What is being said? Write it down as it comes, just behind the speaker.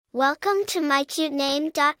Welcome to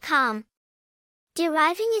mycutename.com.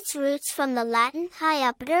 Deriving its roots from the Latin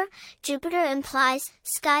Iupiter, Jupiter implies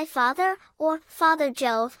sky father or Father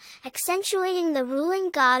Jove, accentuating the ruling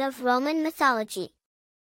god of Roman mythology.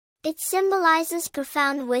 It symbolizes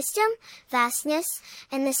profound wisdom, vastness,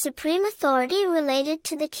 and the supreme authority related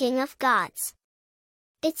to the king of gods.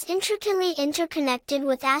 It's intricately interconnected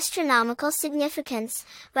with astronomical significance,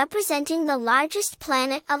 representing the largest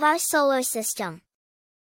planet of our solar system.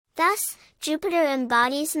 Thus, Jupiter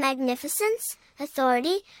embodies magnificence,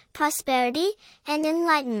 authority, prosperity, and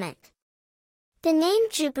enlightenment. The name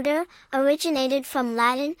Jupiter, originated from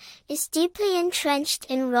Latin, is deeply entrenched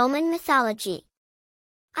in Roman mythology.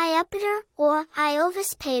 Iupiter, or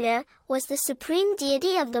Iovis Pater, was the supreme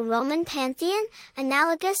deity of the Roman pantheon,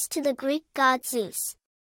 analogous to the Greek god Zeus.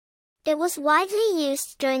 It was widely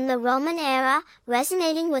used during the Roman era,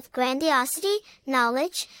 resonating with grandiosity,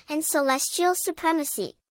 knowledge, and celestial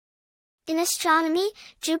supremacy. In astronomy,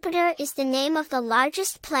 Jupiter is the name of the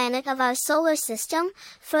largest planet of our solar system,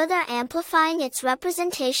 further amplifying its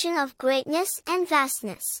representation of greatness and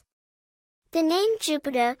vastness. The name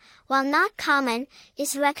Jupiter, while not common,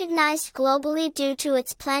 is recognized globally due to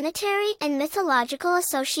its planetary and mythological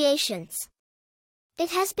associations.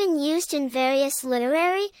 It has been used in various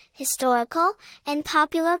literary, historical, and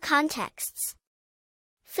popular contexts.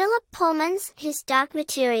 Philip Pullman's His Dark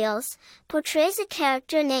Materials portrays a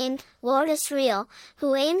character named Lord Asriel,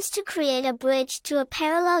 who aims to create a bridge to a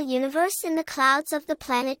parallel universe in the clouds of the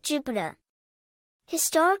planet Jupiter.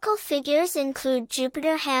 Historical figures include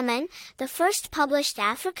Jupiter Hammond, the first published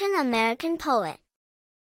African-American poet.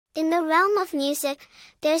 In the realm of music,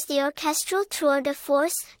 there's the orchestral tour de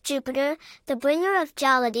force, Jupiter, the bringer of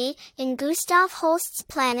jollity, in Gustav Holst's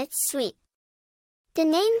Planets Suite. The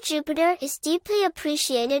name Jupiter is deeply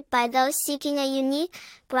appreciated by those seeking a unique,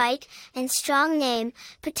 bright, and strong name,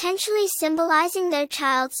 potentially symbolizing their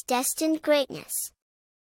child's destined greatness.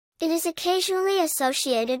 It is occasionally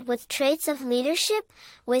associated with traits of leadership,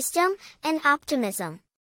 wisdom, and optimism.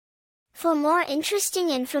 For more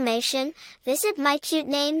interesting information, visit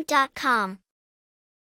mycutename.com.